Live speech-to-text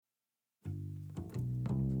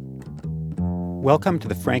Welcome to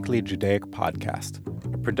the Frankly Judaic Podcast,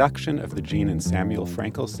 a production of the Jean and Samuel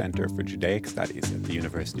Frankel Center for Judaic Studies at the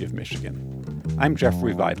University of Michigan. I'm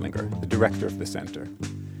Jeffrey Weidlinger, the director of the center.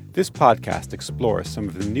 This podcast explores some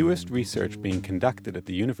of the newest research being conducted at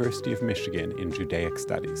the University of Michigan in Judaic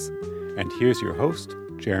Studies. And here's your host,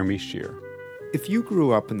 Jeremy Shear. If you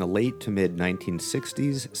grew up in the late to mid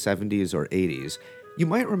 1960s, 70s, or 80s, you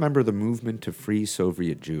might remember the movement to free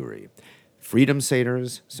Soviet Jewry. Freedom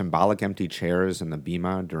seders, symbolic empty chairs in the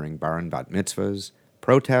bima during bar and bat mitzvahs,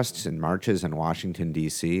 protests and marches in Washington,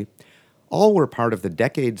 D.C., all were part of the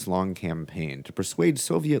decades-long campaign to persuade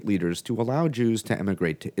Soviet leaders to allow Jews to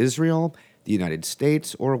emigrate to Israel, the United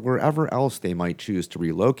States, or wherever else they might choose to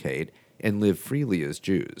relocate and live freely as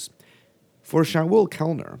Jews. For Shaul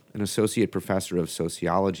Kellner, an associate professor of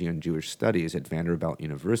sociology and Jewish studies at Vanderbilt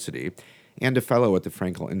University, and a fellow at the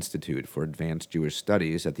Frankel Institute for Advanced Jewish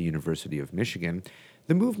Studies at the University of Michigan,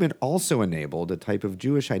 the movement also enabled a type of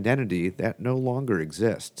Jewish identity that no longer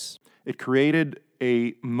exists. It created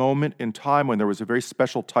a moment in time when there was a very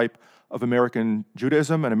special type of American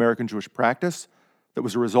Judaism and American Jewish practice that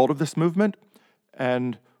was a result of this movement.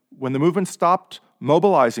 And when the movement stopped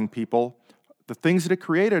mobilizing people, the things that it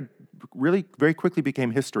created really very quickly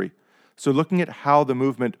became history. So looking at how the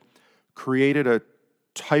movement created a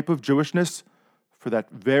type of Jewishness for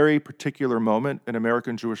that very particular moment in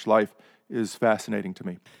American Jewish life is fascinating to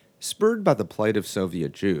me. Spurred by the plight of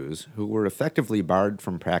Soviet Jews, who were effectively barred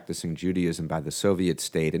from practicing Judaism by the Soviet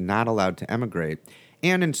state and not allowed to emigrate,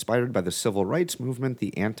 and inspired by the civil rights movement,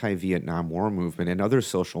 the anti-Vietnam War movement, and other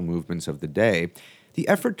social movements of the day, the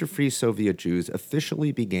effort to free Soviet Jews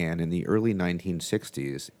officially began in the early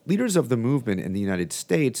 1960s. Leaders of the movement in the United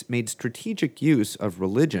States made strategic use of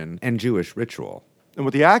religion and Jewish ritual. And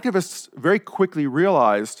what the activists very quickly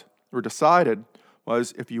realized or decided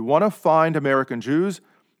was if you want to find American Jews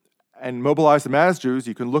and mobilize them as Jews,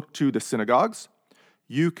 you can look to the synagogues.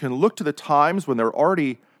 You can look to the times when they're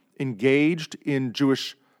already engaged in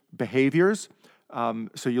Jewish behaviors.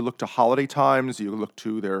 So you look to holiday times, you look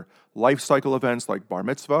to their life cycle events like bar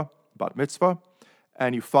mitzvah, bat mitzvah,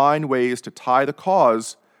 and you find ways to tie the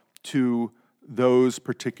cause to those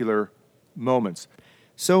particular moments.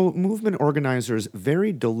 So movement organizers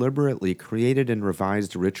very deliberately created and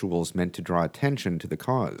revised rituals meant to draw attention to the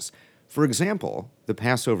cause. For example, the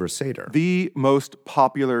Passover Seder. The most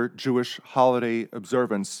popular Jewish holiday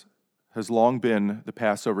observance has long been the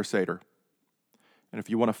Passover Seder. And if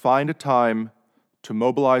you want to find a time to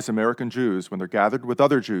mobilize American Jews when they're gathered with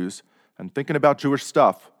other Jews and thinking about Jewish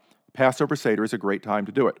stuff, Passover Seder is a great time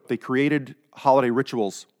to do it. They created holiday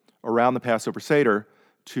rituals around the Passover Seder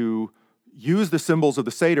to use the symbols of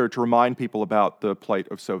the Seder to remind people about the plight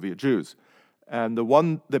of Soviet Jews. And the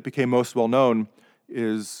one that became most well known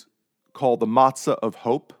is called the Matzah of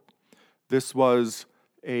Hope. This was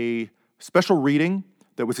a special reading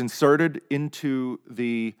that was inserted into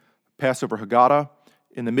the Passover Haggadah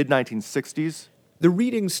in the mid-1960s. The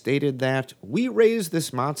reading stated that, "We raise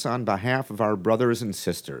this matzah on behalf of our brothers and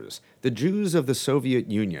sisters, the Jews of the Soviet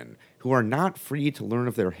Union, who are not free to learn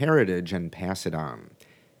of their heritage and pass it on."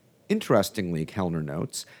 Interestingly, Kellner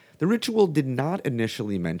notes, the ritual did not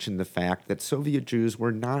initially mention the fact that Soviet Jews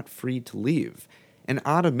were not free to leave, an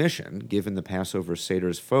odd omission given the Passover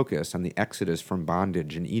Seder's focus on the exodus from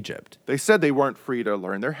bondage in Egypt. They said they weren't free to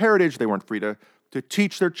learn their heritage, they weren't free to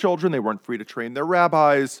teach their children, they weren't free to train their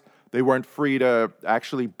rabbis, they weren't free to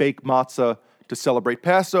actually bake matzah to celebrate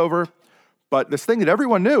Passover. But this thing that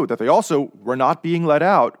everyone knew, that they also were not being let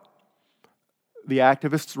out, the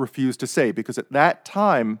activists refused to say, because at that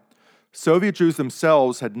time, Soviet Jews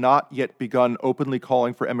themselves had not yet begun openly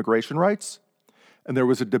calling for immigration rights, and there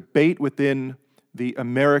was a debate within the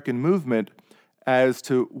American movement as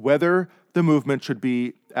to whether the movement should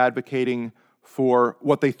be advocating for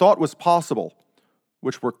what they thought was possible,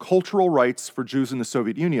 which were cultural rights for Jews in the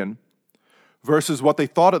Soviet Union, versus what they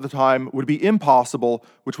thought at the time would be impossible,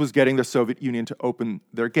 which was getting the Soviet Union to open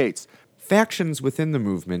their gates. Factions within the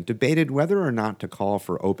movement debated whether or not to call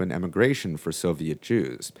for open emigration for Soviet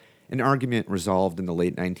Jews, an argument resolved in the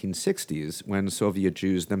late 1960s when Soviet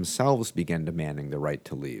Jews themselves began demanding the right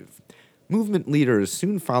to leave. Movement leaders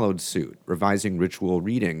soon followed suit, revising ritual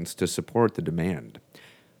readings to support the demand.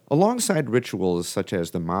 Alongside rituals such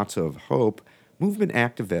as the Matzah of Hope, movement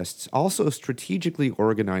activists also strategically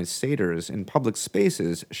organized seders in public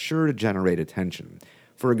spaces sure to generate attention.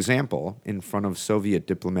 For example, in front of Soviet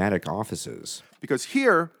diplomatic offices. Because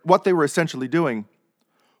here, what they were essentially doing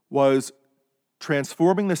was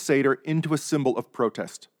transforming the Seder into a symbol of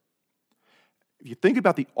protest. If you think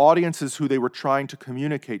about the audiences who they were trying to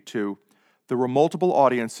communicate to, there were multiple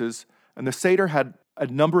audiences, and the Seder had a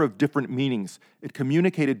number of different meanings. It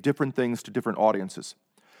communicated different things to different audiences.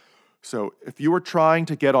 So if you were trying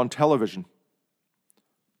to get on television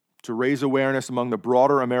to raise awareness among the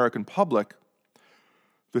broader American public,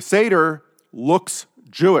 the Seder looks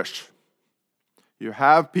Jewish. You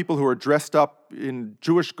have people who are dressed up in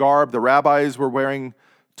Jewish garb. The rabbis were wearing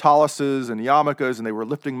taluses and yarmulkes, and they were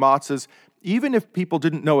lifting matzahs. Even if people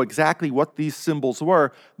didn't know exactly what these symbols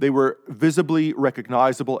were, they were visibly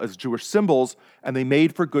recognizable as Jewish symbols, and they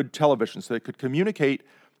made for good television, so they could communicate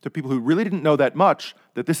to people who really didn't know that much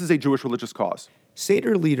that this is a Jewish religious cause.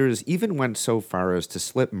 Seder leaders even went so far as to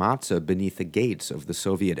slip matzah beneath the gates of the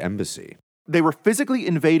Soviet embassy. They were physically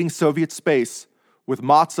invading Soviet space with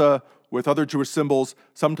matzah, with other Jewish symbols.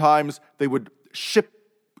 Sometimes they would ship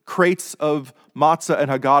crates of matzah and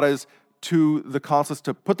haggadahs to the consulates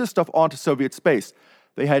to put this stuff onto Soviet space.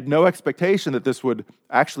 They had no expectation that this would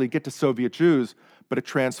actually get to Soviet Jews, but it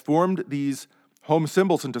transformed these home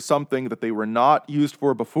symbols into something that they were not used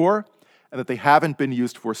for before and that they haven't been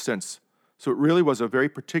used for since. So it really was a very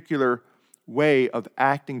particular way of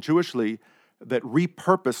acting Jewishly that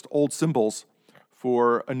repurposed old symbols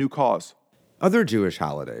for a new cause. Other Jewish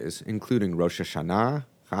holidays, including Rosh Hashanah,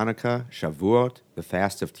 Hanukkah, Shavuot, the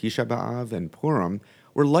fast of Tisha B'Av, and Purim,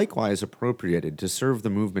 were likewise appropriated to serve the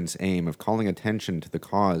movement's aim of calling attention to the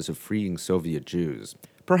cause of freeing Soviet Jews.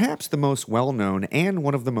 Perhaps the most well-known and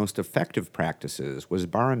one of the most effective practices was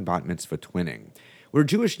bar and bat mitzvah twinning, where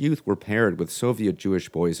Jewish youth were paired with Soviet Jewish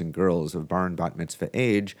boys and girls of bar and bat mitzvah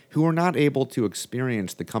age who were not able to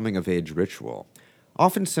experience the coming-of-age ritual.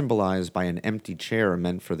 Often symbolized by an empty chair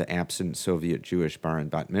meant for the absent Soviet Jewish bar and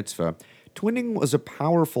bat mitzvah, twinning was a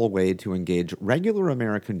powerful way to engage regular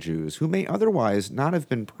American Jews who may otherwise not have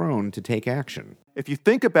been prone to take action. If you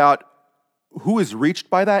think about who is reached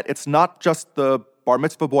by that, it's not just the bar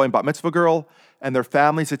mitzvah boy and bat mitzvah girl and their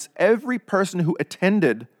families. It's every person who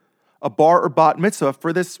attended a bar or bat mitzvah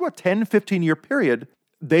for this, 10, 15-year period,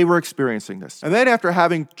 they were experiencing this. And then after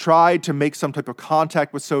having tried to make some type of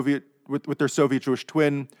contact with their Soviet Jewish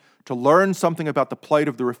twin, to learn something about the plight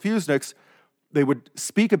of the refuseniks, they would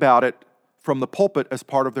speak about it from the pulpit as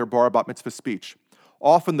part of their bar bat mitzvah speech.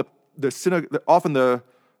 Often the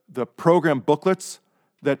program booklets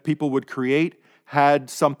that people would create had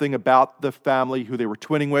something about the family who they were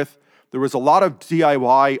twinning with. There was a lot of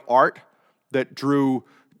DIY art that drew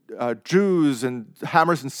Jews and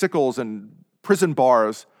hammers and sickles and prison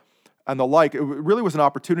bars and the like. It really was an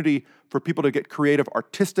opportunity for people to get creative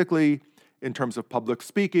artistically in terms of public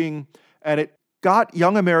speaking, and it got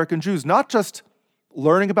young American Jews not just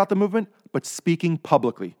learning about the movement, but speaking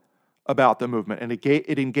publicly about the movement, and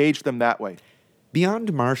it engaged them that way.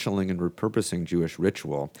 Beyond marshaling and repurposing Jewish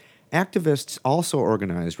ritual, activists also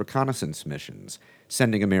organized reconnaissance missions,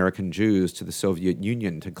 sending American Jews to the Soviet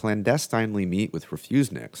Union to clandestinely meet with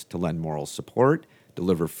refuseniks to lend moral support,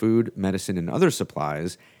 deliver food, medicine, and other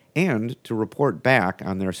supplies, and to report back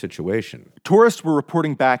on their situation. Tourists were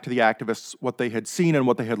reporting back to the activists what they had seen and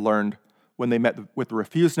what they had learned when they met with the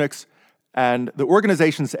refuseniks, and the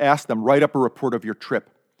organizations asked them, write up a report of your trip.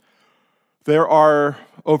 There are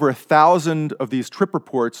over 1,000 of these trip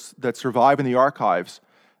reports that survive in the archives,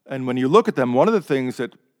 and when you look at them, one of the things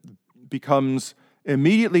that becomes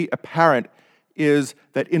immediately apparent is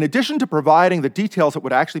that in addition to providing the details that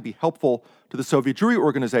would actually be helpful to the Soviet Jewry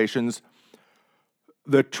organizations,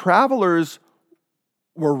 the travelers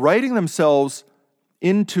were writing themselves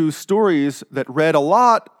into stories that read a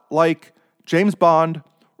lot like James Bond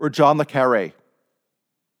or John le Carré.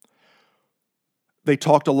 They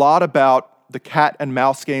talked a lot about the cat and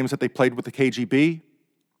mouse games that they played with the KGB.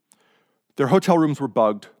 Their hotel rooms were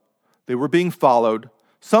bugged. They were being followed.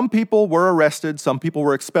 Some people were arrested. Some people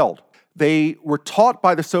were expelled. They were taught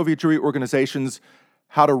by the Soviet Jewry organizations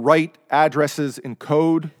how to write addresses in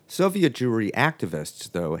code. Soviet Jewry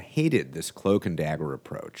activists, though, hated this cloak and dagger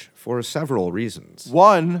approach for several reasons.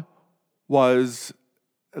 One was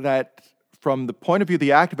that from the point of view of the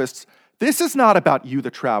activists, this is not about you,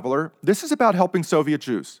 the traveler. This is about helping Soviet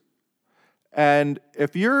Jews. And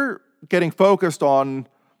if you're getting focused on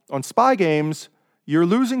spy games, you're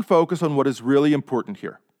losing focus on what is really important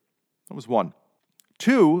here. That was one.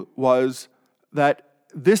 Two was that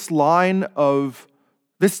this line of,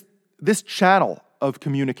 this channel of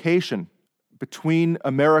communication between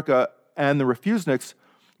America and the refuseniks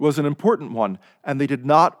was an important one, and they did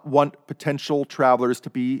not want potential travelers to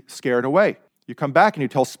be scared away. You come back and you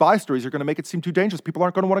tell spy stories, you're going to make it seem too dangerous. People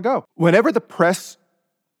aren't going to want to go. Whenever the press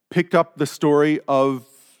picked up the story of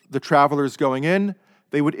the travelers going in,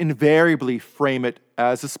 they would invariably frame it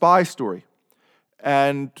as a spy story.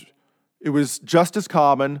 And it was just as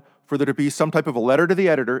common for there to be some type of a letter to the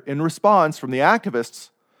editor in response from the activists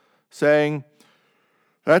saying,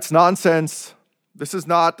 that's nonsense. This is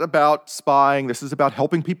not about spying. This is about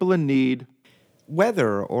helping people in need.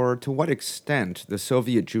 Whether or to what extent the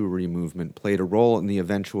Soviet Jewry movement played a role in the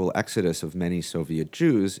eventual exodus of many Soviet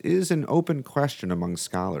Jews is an open question among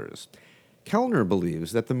scholars. Kellner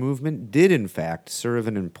believes that the movement did in fact serve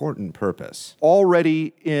an important purpose.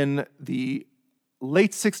 Already in the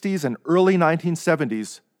late 60s and early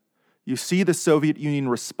 1970s, you see the Soviet Union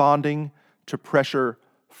responding to pressure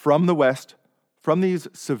from the West, from these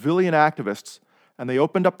civilian activists, and they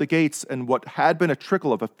opened up the gates, and what had been a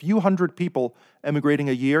trickle of a few hundred people emigrating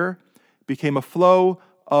a year became a flow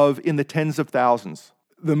of in the tens of thousands.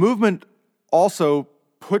 The movement also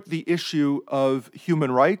put the issue of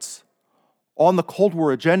human rights on the Cold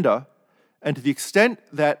War agenda, and to the extent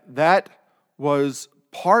that that was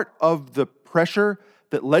part of the pressure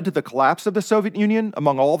that led to the collapse of the Soviet Union,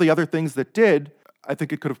 among all the other things that did, I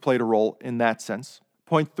think it could have played a role in that sense.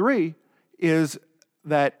 Point 3 is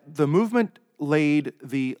that the movement laid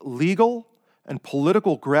the legal and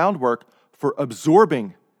political groundwork for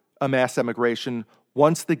absorbing a mass emigration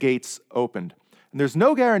once the gates opened. And there's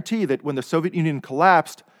no guarantee that when the Soviet Union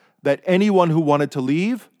collapsed, that anyone who wanted to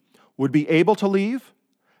leave would be able to leave,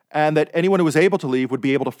 and that anyone who was able to leave would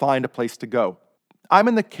be able to find a place to go. I'm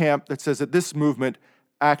in the camp that says that this movement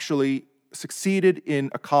actually succeeded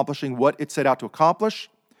in accomplishing what it set out to accomplish,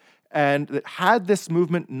 and that had this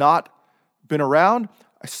movement not been around,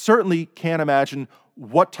 I certainly can't imagine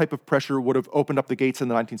what type of pressure would have opened up the gates in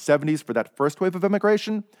the 1970s for that first wave of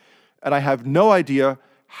immigration, and I have no idea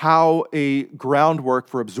how a groundwork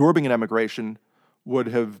for absorbing an emigration would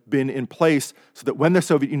have been in place so that when the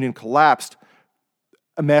Soviet Union collapsed,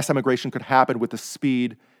 a mass emigration could happen with the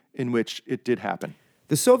speed in which it did happen.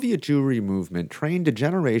 The Soviet Jewry movement trained a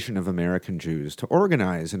generation of American Jews to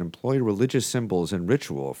organize and employ religious symbols and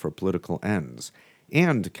ritual for political ends,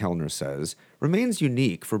 and, Kellner says, remains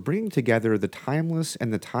unique for bringing together the timeless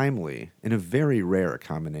and the timely in a very rare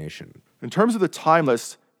combination. In terms of the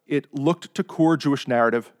timeless, it looked to core Jewish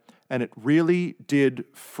narrative, and it really did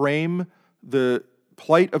frame the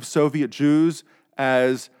plight of Soviet Jews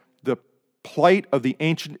as the plight of the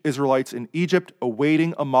ancient Israelites in Egypt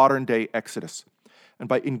awaiting a modern-day exodus. And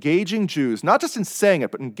by engaging Jews, not just in saying it,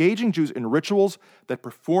 but engaging Jews in rituals that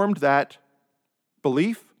performed that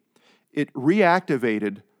belief, it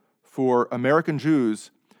reactivated for American Jews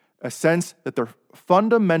a sense that their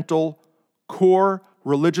fundamental core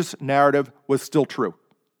religious narrative was still true.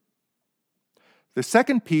 The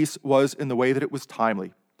second piece was in the way that it was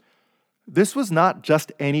timely. This was not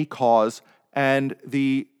just any cause, and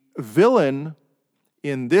the villain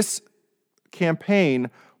in this campaign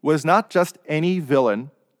was not just any villain.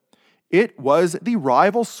 It was the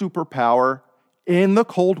rival superpower in the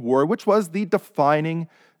Cold War, which was the defining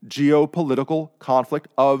geopolitical conflict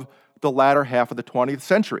of the latter half of the 20th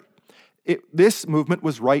century. This movement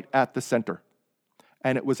was right at the center,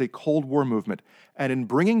 and it was a Cold War movement. And in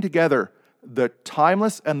bringing together the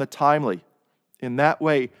timeless and the timely, in that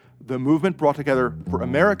way, the movement brought together for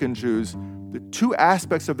American Jews the two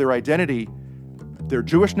aspects of their identity, their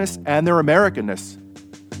Jewishness and their Americanness.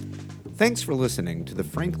 Thanks for listening to the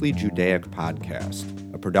Frankly Judaic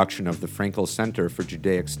podcast, a production of the Frankel Center for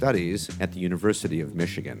Judaic Studies at the University of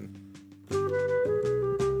Michigan.